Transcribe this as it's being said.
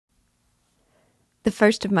The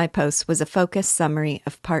first of my posts was a focused summary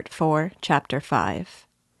of Part 4, Chapter 5.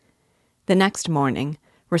 The next morning,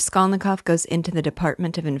 Raskolnikov goes into the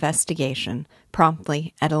Department of Investigation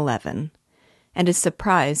promptly at 11, and is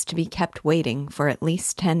surprised to be kept waiting for at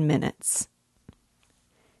least 10 minutes.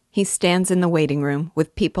 He stands in the waiting room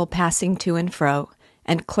with people passing to and fro,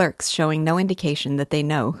 and clerks showing no indication that they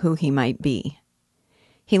know who he might be.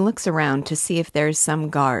 He looks around to see if there is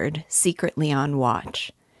some guard secretly on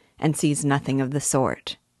watch, and sees nothing of the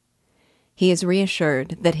sort. He is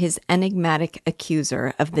reassured that his enigmatic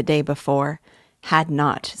accuser of the day before had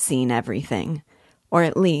not seen everything, or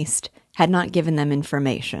at least had not given them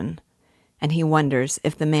information, and he wonders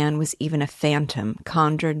if the man was even a phantom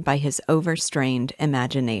conjured by his overstrained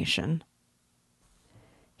imagination.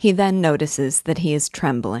 He then notices that he is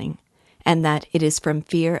trembling, and that it is from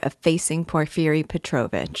fear of facing Porfiri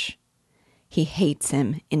Petrovitch. He hates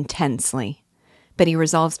him intensely, but he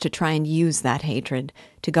resolves to try and use that hatred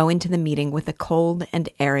to go into the meeting with a cold and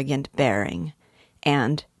arrogant bearing,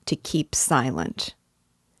 and to keep silent.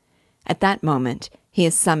 At that moment, he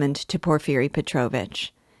is summoned to Porfiri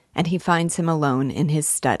Petrovitch, and he finds him alone in his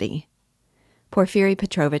study. Porfiri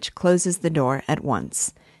Petrovitch closes the door at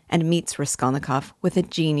once, and meets Raskolnikov with a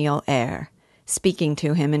genial air, speaking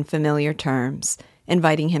to him in familiar terms,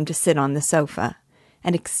 inviting him to sit on the sofa,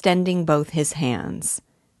 and extending both his hands,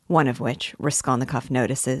 one of which, Raskolnikov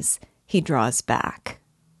notices, he draws back.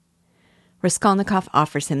 Raskolnikov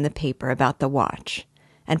offers him the paper about the watch,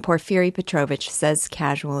 and Porfiri Petrovitch says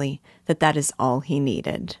casually that that is all he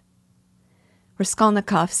needed.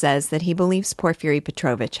 Raskolnikov says that he believes Porfiri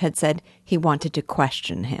Petrovitch had said he wanted to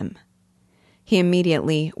question him. He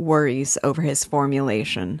immediately worries over his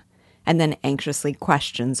formulation, and then anxiously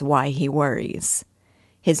questions why he worries.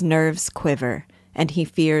 His nerves quiver, and he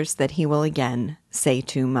fears that he will again say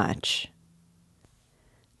too much.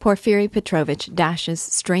 Porfiri Petrovitch dashes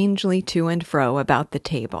strangely to and fro about the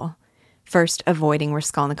table, first avoiding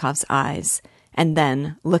Raskolnikov's eyes, and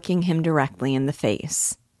then looking him directly in the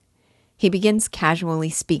face. He begins casually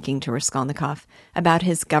speaking to Raskolnikov about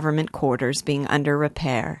his government quarters being under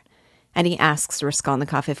repair, and he asks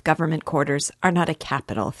Raskolnikov if government quarters are not a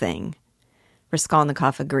capital thing.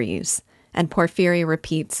 Raskolnikov agrees, and Porfiri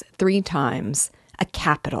repeats 3 times, a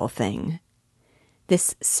capital thing.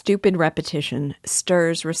 This stupid repetition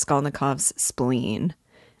stirs Raskolnikov's spleen,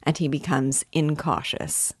 and he becomes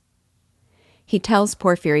incautious. He tells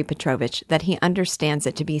Porfiri Petrovitch that he understands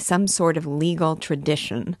it to be some sort of legal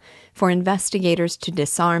tradition for investigators to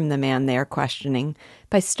disarm the man they are questioning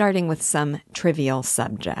by starting with some trivial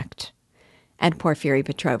subject. And Porfiri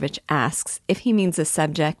Petrovitch asks if he means a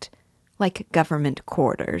subject like government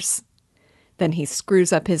quarters. Then he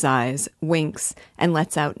screws up his eyes, winks, and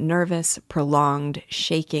lets out nervous, prolonged,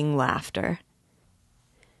 shaking laughter.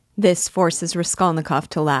 This forces Raskolnikov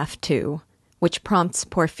to laugh too, which prompts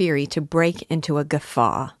Porfiri to break into a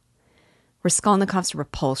guffaw. Raskolnikov's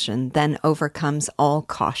repulsion then overcomes all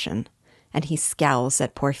caution, and he scowls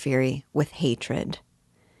at Porfiri with hatred.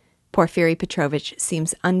 Porfiri Petrovitch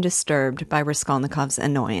seems undisturbed by Raskolnikov's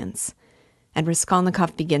annoyance, and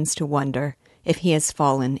Raskolnikov begins to wonder if he has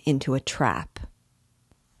fallen into a trap.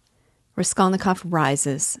 Raskolnikov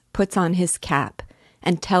rises, puts on his cap,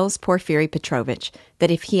 and tells Porfiri Petrovitch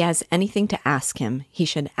that if he has anything to ask him, he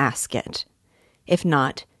should ask it. If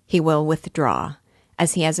not, he will withdraw,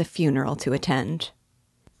 as he has a funeral to attend.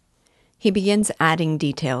 He begins adding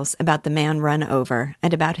details about the man run over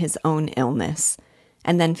and about his own illness,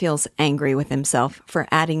 and then feels angry with himself for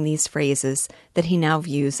adding these phrases that he now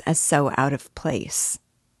views as so out of place.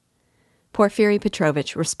 Porfiri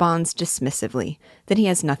Petrovitch responds dismissively that he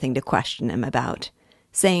has nothing to question him about,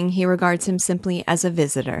 saying he regards him simply as a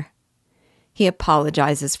visitor. He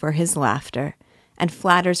apologizes for his laughter, and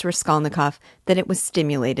flatters Raskolnikov that it was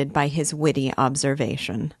stimulated by his witty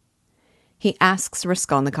observation. He asks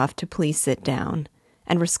Raskolnikov to please sit down,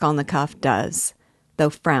 and Raskolnikov does, though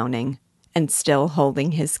frowning and still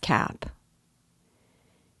holding his cap.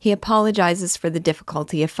 He apologizes for the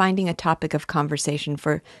difficulty of finding a topic of conversation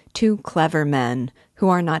for 2 clever men who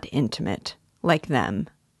are not intimate, like them.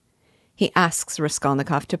 He asks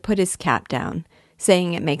Raskolnikov to put his cap down,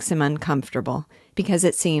 saying it makes him uncomfortable, because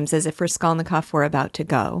it seems as if Raskolnikov were about to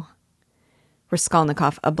go.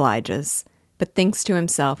 Raskolnikov obliges, but thinks to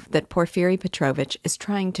himself that Porfiri Petrovitch is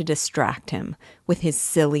trying to distract him with his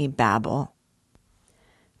silly babble.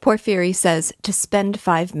 Porfiri says to spend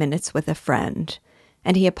 5 minutes with a friend,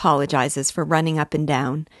 and he apologizes for running up and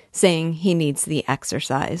down, saying he needs the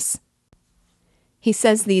exercise. He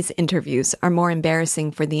says these interviews are more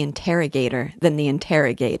embarrassing for the interrogator than the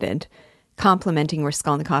interrogated, complimenting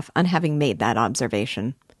Raskolnikov on having made that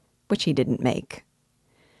observation, which he didn't make.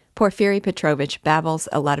 Porfiry Petrovich babbles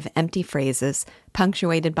a lot of empty phrases,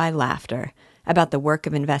 punctuated by laughter, about the work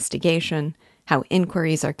of investigation, how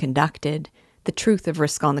inquiries are conducted, the truth of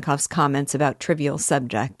Raskolnikov's comments about trivial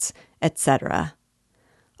subjects, etc.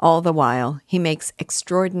 All the while, he makes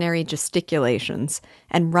extraordinary gesticulations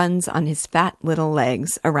and runs on his fat little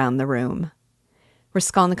legs around the room.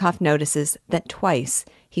 Raskolnikov notices that twice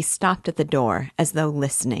he stopped at the door as though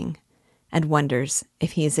listening, and wonders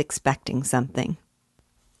if he is expecting something.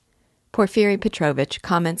 Porfiry Petrovich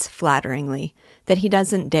comments flatteringly that he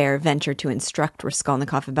doesn't dare venture to instruct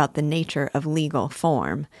Raskolnikov about the nature of legal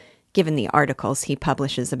form, given the articles he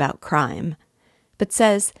publishes about crime, but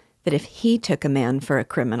says that if he took a man for a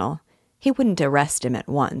criminal, he wouldn't arrest him at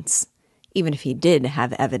once, even if he did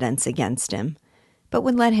have evidence against him, but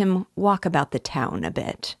would let him walk about the town a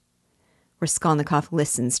bit. Raskolnikov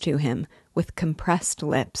listens to him with compressed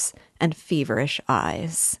lips and feverish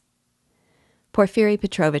eyes. Porfiry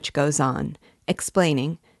Petrovich goes on,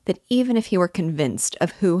 explaining that even if he were convinced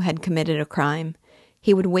of who had committed a crime,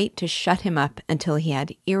 he would wait to shut him up until he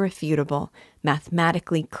had irrefutable,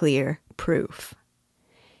 mathematically clear proof.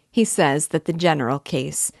 He says that the general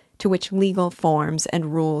case, to which legal forms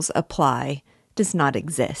and rules apply, does not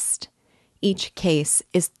exist. Each case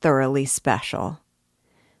is thoroughly special.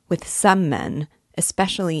 With some men,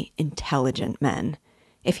 especially intelligent men,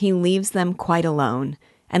 if he leaves them quite alone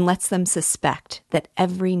and lets them suspect that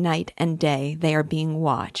every night and day they are being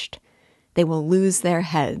watched, they will lose their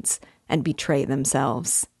heads and betray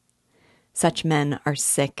themselves. Such men are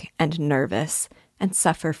sick and nervous and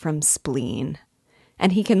suffer from spleen,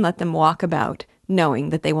 and he can let them walk about knowing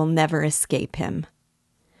that they will never escape him.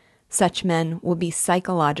 Such men will be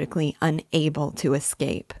psychologically unable to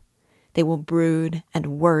escape. They will brood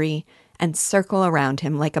and worry and circle around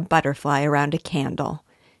him like a butterfly around a candle,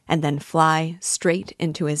 and then fly straight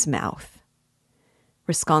into his mouth.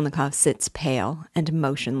 Raskolnikov sits pale and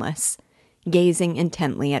motionless, gazing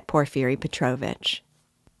intently at Porfiry Petrovich.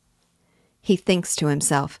 He thinks to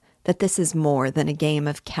himself that this is more than a game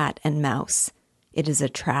of cat and mouse. It is a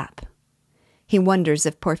trap. He wonders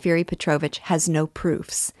if Porfiry Petrovich has no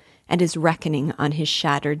proofs and is reckoning on his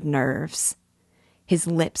shattered nerves. His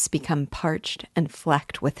lips become parched and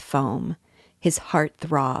flecked with foam. His heart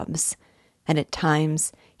throbs, and at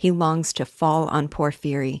times he longs to fall on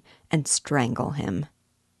Porfiry and strangle him.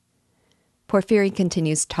 Porfiry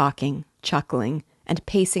continues talking, chuckling, and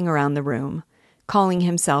pacing around the room, calling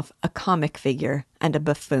himself a comic figure and a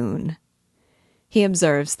buffoon. He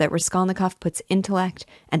observes that Raskolnikov puts intellect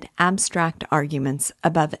and abstract arguments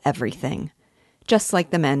above everything, just like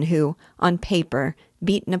the men who, on paper,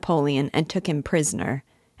 beat Napoleon and took him prisoner,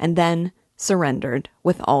 and then surrendered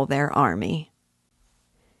with all their army.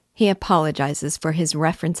 He apologizes for his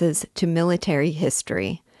references to military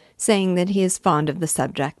history, saying that he is fond of the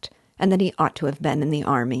subject and that he ought to have been in the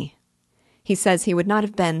army. He says he would not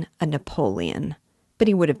have been a Napoleon, but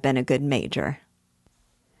he would have been a good major.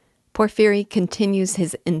 Porfiry continues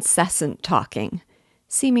his incessant talking,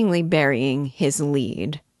 seemingly burying his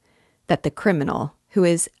lead, that the criminal, who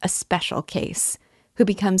is a special case, who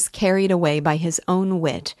becomes carried away by his own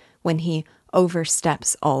wit when he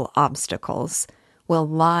oversteps all obstacles, will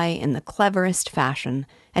lie in the cleverest fashion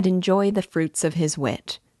and enjoy the fruits of his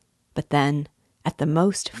wit. But then, at the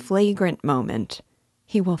most flagrant moment,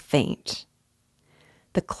 he will faint.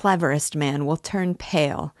 The cleverest man will turn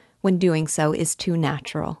pale when doing so is too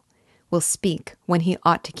natural, will speak when he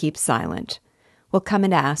ought to keep silent, will come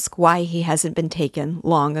and ask why he hasn't been taken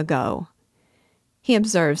long ago. He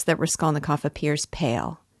observes that Raskolnikov appears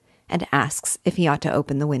pale, and asks if he ought to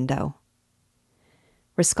open the window.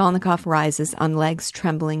 Raskolnikov rises on legs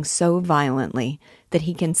trembling so violently that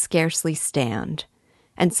he can scarcely stand,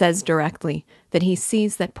 and says directly that he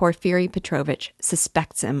sees that Porfiry Petrovich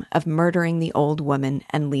suspects him of murdering the old woman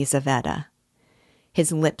and Lizaveta.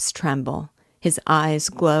 His lips tremble, his eyes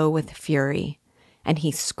glow with fury, and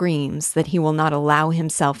he screams that he will not allow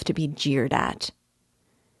himself to be jeered at.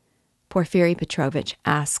 Porfiry Petrovich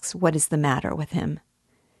asks what is the matter with him.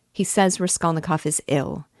 He says Raskolnikov is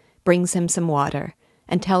ill, brings him some water,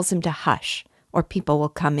 and tells him to hush, or people will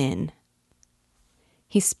come in.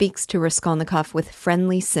 He speaks to Raskolnikov with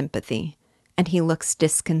friendly sympathy, and he looks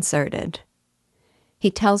disconcerted.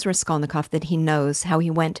 He tells Raskolnikov that he knows how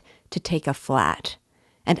he went to take a flat,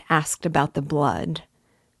 and asked about the blood,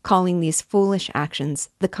 calling these foolish actions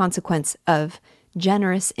the consequence of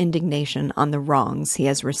generous indignation on the wrongs he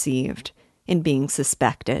has received in being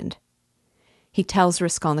suspected. He tells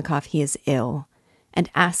Raskolnikov he is ill, and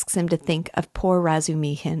asks him to think of poor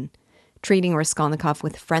Razumikhin, treating Raskolnikov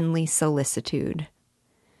with friendly solicitude.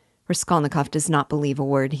 Raskolnikov does not believe a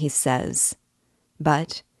word he says,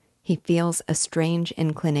 but he feels a strange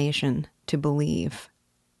inclination to believe.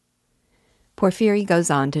 Porphyry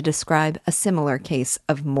goes on to describe a similar case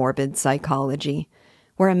of morbid psychology,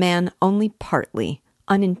 where a man only partly,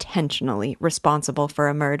 unintentionally responsible for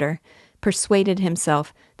a murder persuaded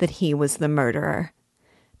himself that he was the murderer.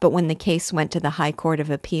 But when the case went to the High Court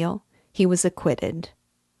of Appeal, he was acquitted.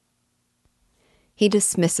 He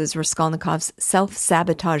dismisses Raskolnikov's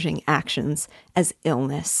self-sabotaging actions as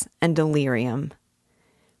illness and delirium.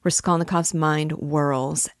 Raskolnikov's mind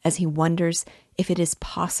whirls as he wonders if it is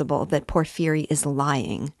possible that Porphyry is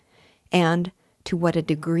lying, and to what a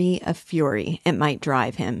degree of fury it might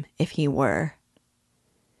drive him if he were.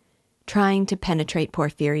 Trying to penetrate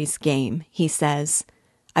Porphyry's game, he says,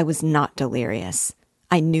 "I was not delirious.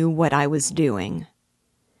 I knew what I was doing."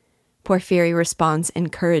 Porphyry responds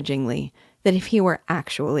encouragingly that if he were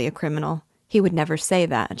actually a criminal, he would never say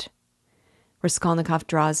that. Raskolnikov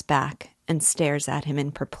draws back and stares at him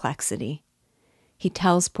in perplexity. He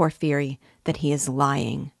tells Porphyry that he is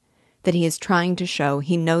lying, that he is trying to show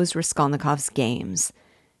he knows Raskolnikov's games,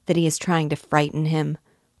 that he is trying to frighten him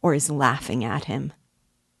or is laughing at him.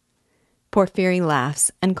 Porphyry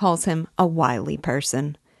laughs and calls him a wily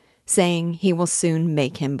person, saying he will soon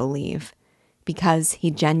make him believe, because he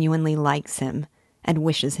genuinely likes him and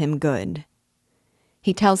wishes him good.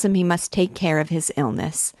 He tells him he must take care of his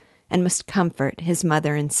illness and must comfort his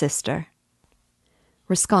mother and sister.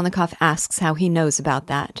 Raskolnikov asks how he knows about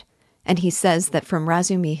that, and he says that from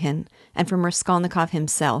Razumihin and from Raskolnikov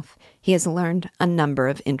himself he has learned a number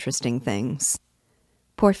of interesting things.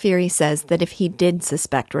 Porphyry says that if he did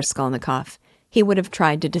suspect Raskolnikov, he would have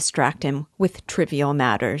tried to distract him with trivial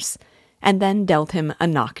matters, and then dealt him a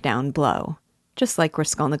knockdown blow, just like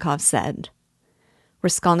Raskolnikov said.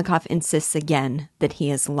 Raskolnikov insists again that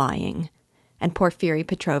he is lying, and Porphyry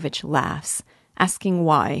Petrovitch laughs, asking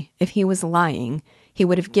why, if he was lying, he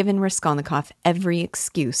would have given Raskolnikov every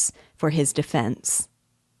excuse for his defense.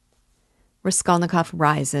 Raskolnikov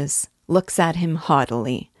rises, looks at him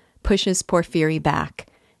haughtily, pushes Porphyry back,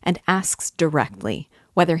 and asks directly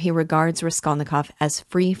whether he regards Raskolnikov as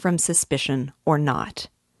free from suspicion or not.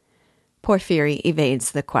 Porphyry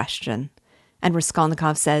evades the question, and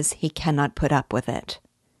Raskolnikov says he cannot put up with it.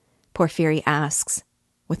 Porphyry asks,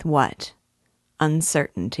 with what?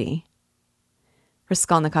 Uncertainty.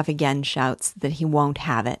 Raskolnikov again shouts that he won't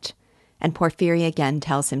have it, and Porphyry again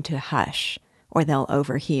tells him to hush, or they'll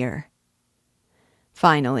overhear.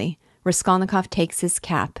 Finally, Raskolnikov takes his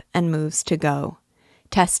cap and moves to go,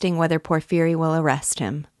 testing whether Porphyry will arrest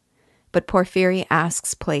him. But Porphyry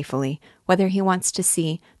asks playfully whether he wants to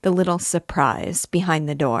see the little surprise behind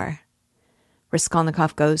the door.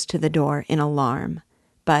 Raskolnikov goes to the door in alarm,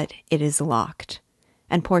 but it is locked,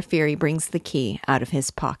 and Porphyry brings the key out of his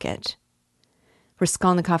pocket.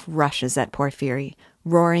 Raskolnikov rushes at Porphyry,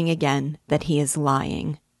 roaring again that he is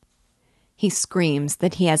lying. He screams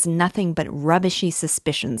that he has nothing but rubbishy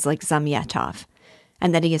suspicions like Zamyatov,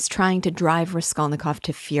 and that he is trying to drive Raskolnikov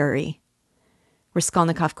to fury.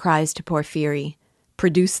 Raskolnikov cries to Porphyry,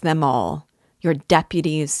 "Produce them all, your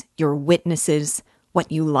deputies, your witnesses,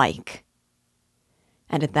 what you like."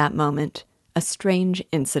 And at that moment, a strange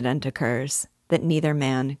incident occurs that neither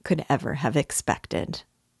man could ever have expected.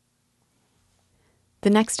 The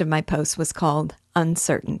next of my posts was called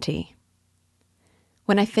Uncertainty.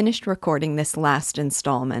 When I finished recording this last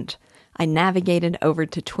installment, I navigated over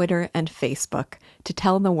to Twitter and Facebook to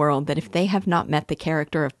tell the world that if they have not met the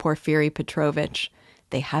character of Porphyry Petrovitch,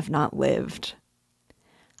 they have not lived.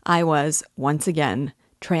 I was, once again,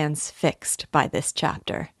 transfixed by this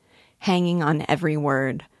chapter, hanging on every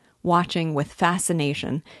word, watching with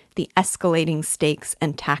fascination the escalating stakes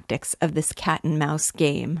and tactics of this cat-and-mouse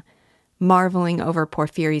game, marveling over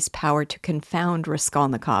Porphyry's power to confound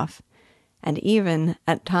Raskolnikov, and even,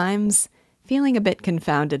 at times, feeling a bit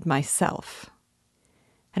confounded myself.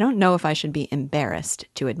 I don't know if I should be embarrassed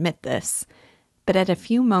to admit this, but at a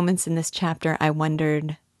few moments in this chapter I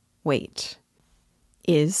wondered, wait,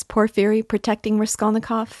 is Porphyry protecting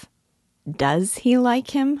Raskolnikov? Does he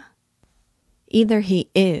like him? Either he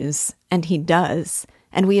is, and he does,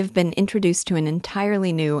 and we have been introduced to an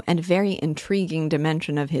entirely new and very intriguing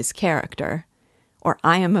dimension of his character, or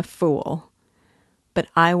I am a fool. But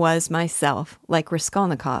I was myself, like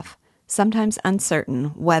Raskolnikov, sometimes uncertain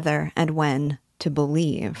whether and when to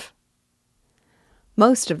believe.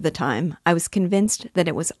 Most of the time, I was convinced that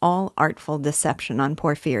it was all artful deception on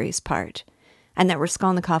Porphyry's part, and that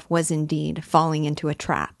Raskolnikov was indeed falling into a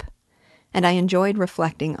trap, and I enjoyed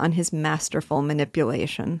reflecting on his masterful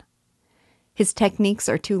manipulation. His techniques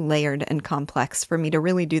are too layered and complex for me to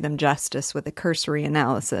really do them justice with a cursory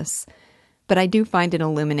analysis, But I do find it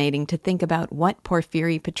illuminating to think about what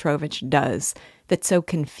Porfiry Petrovich does that so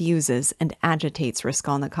confuses and agitates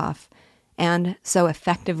Raskolnikov, and so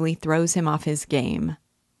effectively throws him off his game.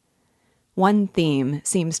 One theme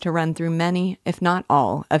seems to run through many, if not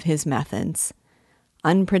all, of his methods: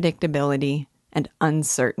 unpredictability and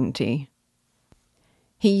uncertainty.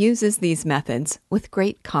 He uses these methods with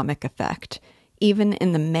great comic effect, even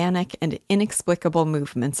in the manic and inexplicable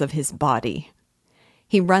movements of his body.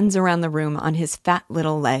 He runs around the room on his fat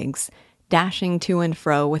little legs, dashing to and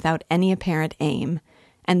fro without any apparent aim,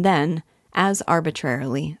 and then, as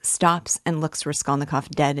arbitrarily, stops and looks Raskolnikov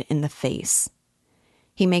dead in the face.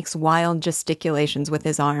 He makes wild gesticulations with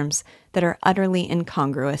his arms that are utterly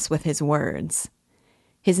incongruous with his words.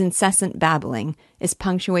 His incessant babbling is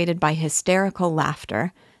punctuated by hysterical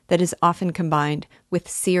laughter that is often combined with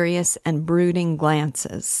serious and brooding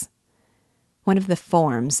glances. One of the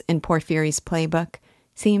forms in Porfiry's playbook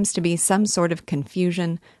seems to be some sort of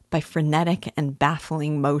confusion by frenetic and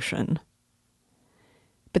baffling motion.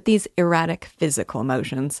 But these erratic physical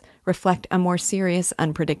motions reflect a more serious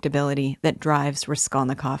unpredictability that drives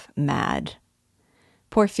Raskolnikov mad.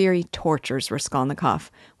 Porfiry tortures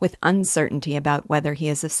Raskolnikov with uncertainty about whether he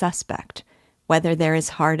is a suspect, whether there is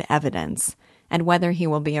hard evidence, and whether he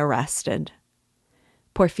will be arrested.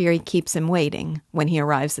 Porfiry keeps him waiting when he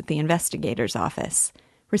arrives at the investigator's office,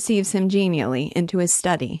 receives him genially into his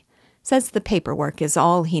study, says the paperwork is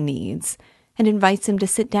all he needs, and invites him to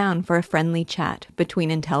sit down for a friendly chat between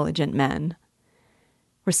intelligent men.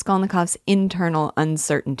 Raskolnikov's internal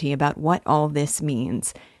uncertainty about what all this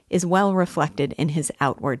means is well reflected in his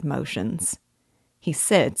outward motions. He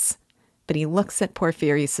sits, but he looks at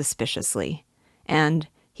Porfiry suspiciously, and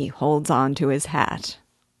he holds on to his hat.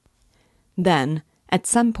 Then, at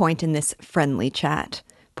some point in this friendly chat,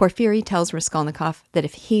 Porfiry tells Raskolnikov that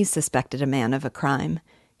if he suspected a man of a crime,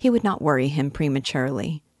 he would not worry him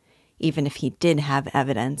prematurely. Even if he did have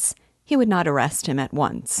evidence, he would not arrest him at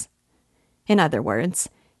once. In other words,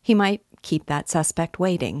 he might keep that suspect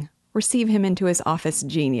waiting, receive him into his office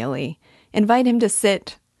genially, invite him to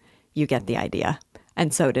sit. You get the idea.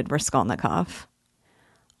 And so did Raskolnikov.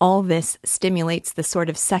 All this stimulates the sort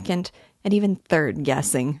of second and even third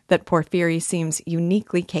guessing that Porfiry seems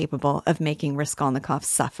uniquely capable of making Raskolnikov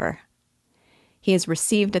suffer. He is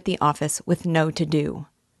received at the office with no to-do,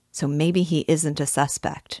 so maybe he isn't a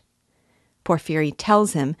suspect. Porfiry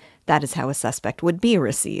tells him that is how a suspect would be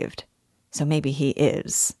received, so maybe he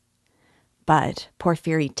is. But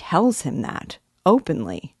Porfiry tells him that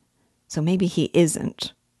openly, so maybe he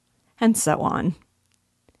isn't, and so on.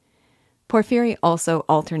 Porfiry also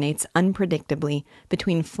alternates unpredictably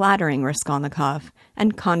between flattering Raskolnikov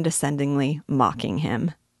and condescendingly mocking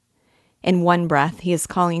him. In one breath, he is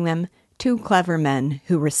calling them two clever men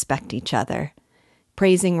who respect each other,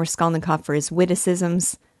 praising Raskolnikov for his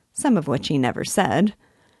witticisms, some of which he never said,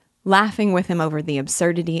 laughing with him over the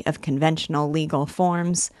absurdity of conventional legal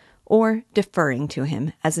forms, or deferring to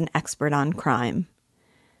him as an expert on crime.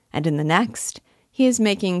 And in the next, he is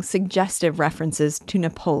making suggestive references to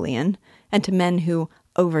Napoleon and to men who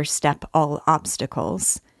overstep all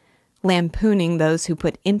obstacles, lampooning those who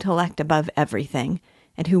put intellect above everything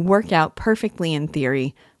and who work out perfectly in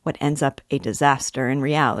theory what ends up a disaster in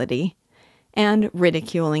reality, and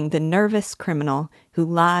ridiculing the nervous criminal who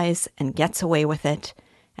lies and gets away with it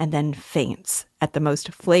and then faints at the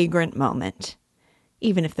most flagrant moment,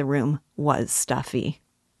 even if the room was stuffy.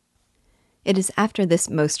 It is after this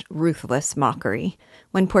most ruthless mockery,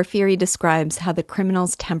 when Porfiry describes how the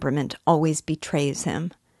criminal's temperament always betrays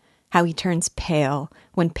him, how he turns pale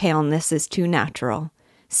when paleness is too natural,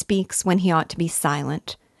 speaks when he ought to be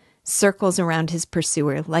silent, circles around his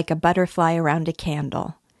pursuer like a butterfly around a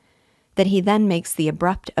candle, that he then makes the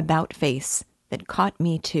abrupt about-face that caught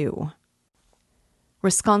me too.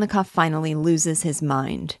 Raskolnikov finally loses his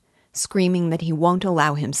mind, screaming that he won't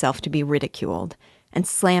allow himself to be ridiculed, and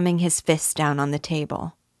slamming his fists down on the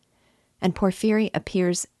table. And Porfiry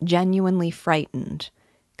appears genuinely frightened,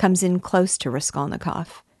 comes in close to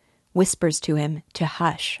Raskolnikov, whispers to him to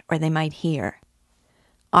hush or they might hear,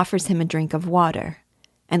 offers him a drink of water,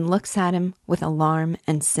 and looks at him with alarm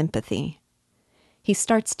and sympathy. He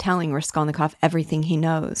starts telling Raskolnikov everything he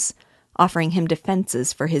knows, offering him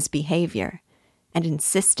defenses for his behavior, and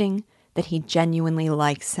insisting that he genuinely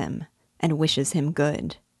likes him and wishes him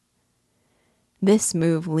good. This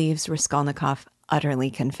move leaves Raskolnikov utterly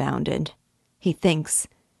confounded. He thinks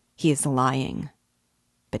he is lying.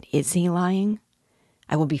 But is he lying?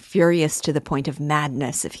 I will be furious to the point of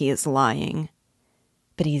madness if he is lying.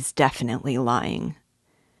 But he is definitely lying.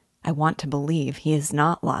 I want to believe he is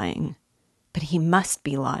not lying, but he must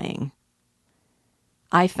be lying.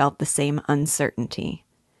 I felt the same uncertainty.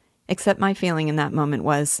 Except my feeling in that moment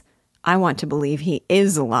was, I want to believe he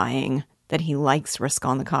is lying, that he likes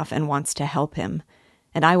Raskolnikov and wants to help him,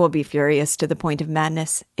 and I will be furious to the point of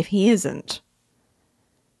madness if he isn't.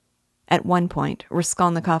 At one point,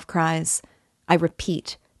 Raskolnikov cries, "I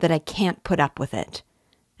repeat that I can't put up with it."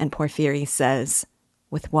 And Porfiry says,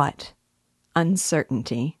 "With what?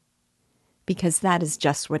 Uncertainty." Because that is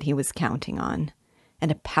just what he was counting on,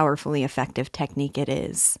 and a powerfully effective technique it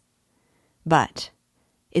is. But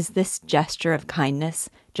is this gesture of kindness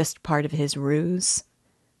just part of his ruse,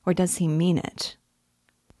 or does he mean it?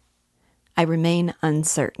 I remain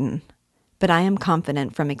uncertain, but I am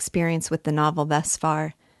confident from experience with the novel thus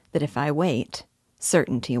far that if I wait,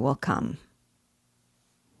 certainty will come.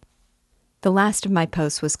 The last of my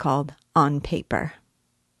posts was called On Paper.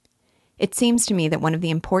 It seems to me that one of the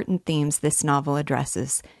important themes this novel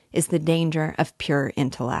addresses is the danger of pure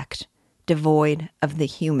intellect, devoid of the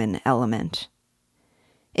human element.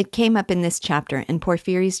 It came up in this chapter in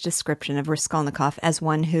Porfiry's description of Raskolnikov as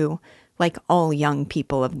one who, like all young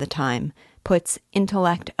people of the time, puts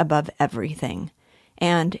intellect above everything,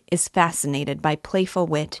 and is fascinated by playful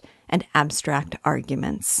wit and abstract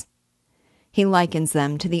arguments. He likens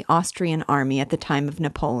them to the Austrian army at the time of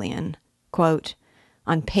Napoleon. Quote,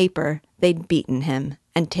 "On paper, they'd beaten him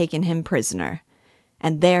and taken him prisoner,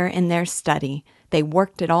 and there in their study they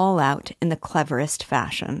worked it all out in the cleverest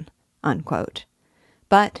fashion." Unquote.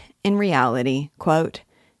 But in reality, quote,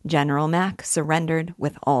 "General Mack surrendered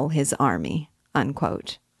with all his army."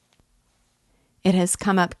 Unquote. It has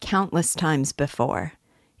come up countless times before,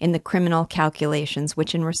 in the criminal calculations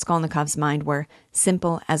which in Raskolnikov's mind were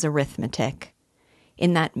simple as arithmetic,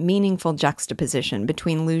 in that meaningful juxtaposition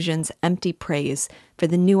between Luzhin's empty praise for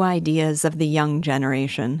the new ideas of the young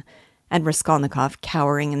generation and Raskolnikov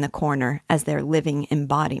cowering in the corner as their living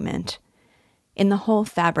embodiment, in the whole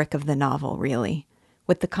fabric of the novel, really,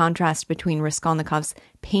 with the contrast between Raskolnikov's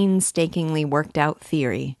painstakingly worked-out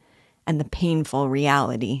theory and the painful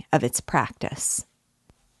reality of its practice.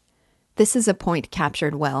 This is a point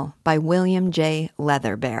captured well by William J.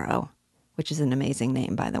 Leatherbarrow, which is an amazing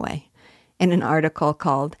name, by the way, in an article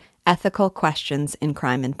called Ethical Questions in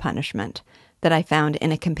Crime and Punishment that I found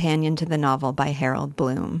in a companion to the novel by Harold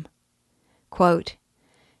Bloom. Quote,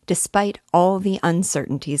 "Despite all the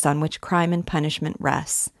uncertainties on which Crime and Punishment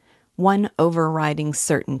rests, one overriding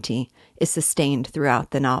certainty is sustained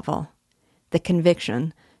throughout the novel: the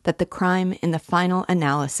conviction that the crime in the final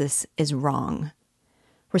analysis is wrong.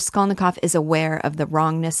 Raskolnikov is aware of the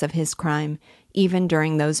wrongness of his crime even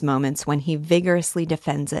during those moments when he vigorously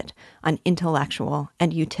defends it on intellectual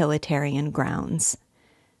and utilitarian grounds.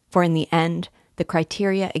 For in the end, the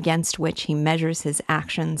criteria against which he measures his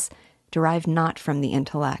actions derive not from the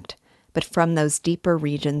intellect, but from those deeper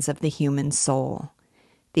regions of the human soul,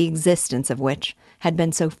 the existence of which had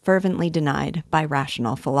been so fervently denied by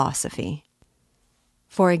rational philosophy.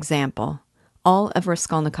 For example, all of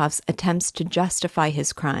Raskolnikov's attempts to justify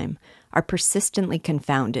his crime are persistently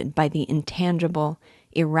confounded by the intangible,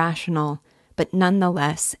 irrational, but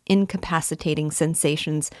nonetheless incapacitating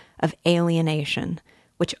sensations of alienation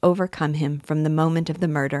which overcome him from the moment of the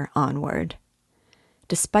murder onward.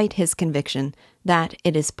 Despite his conviction that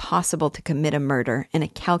it is possible to commit a murder in a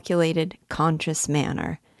calculated, conscious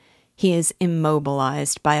manner, he is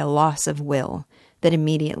immobilized by a loss of will that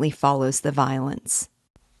immediately follows the violence.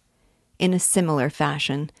 In a similar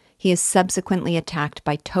fashion, he is subsequently attacked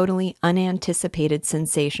by totally unanticipated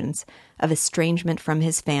sensations of estrangement from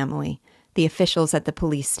his family, the officials at the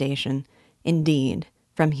police station, indeed,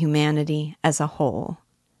 from humanity as a whole."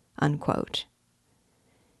 Unquote.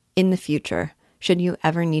 In the future, should you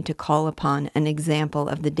ever need to call upon an example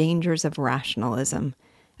of the dangers of rationalism,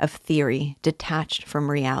 of theory detached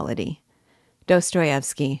from reality,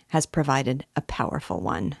 Dostoevsky has provided a powerful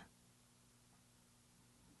one.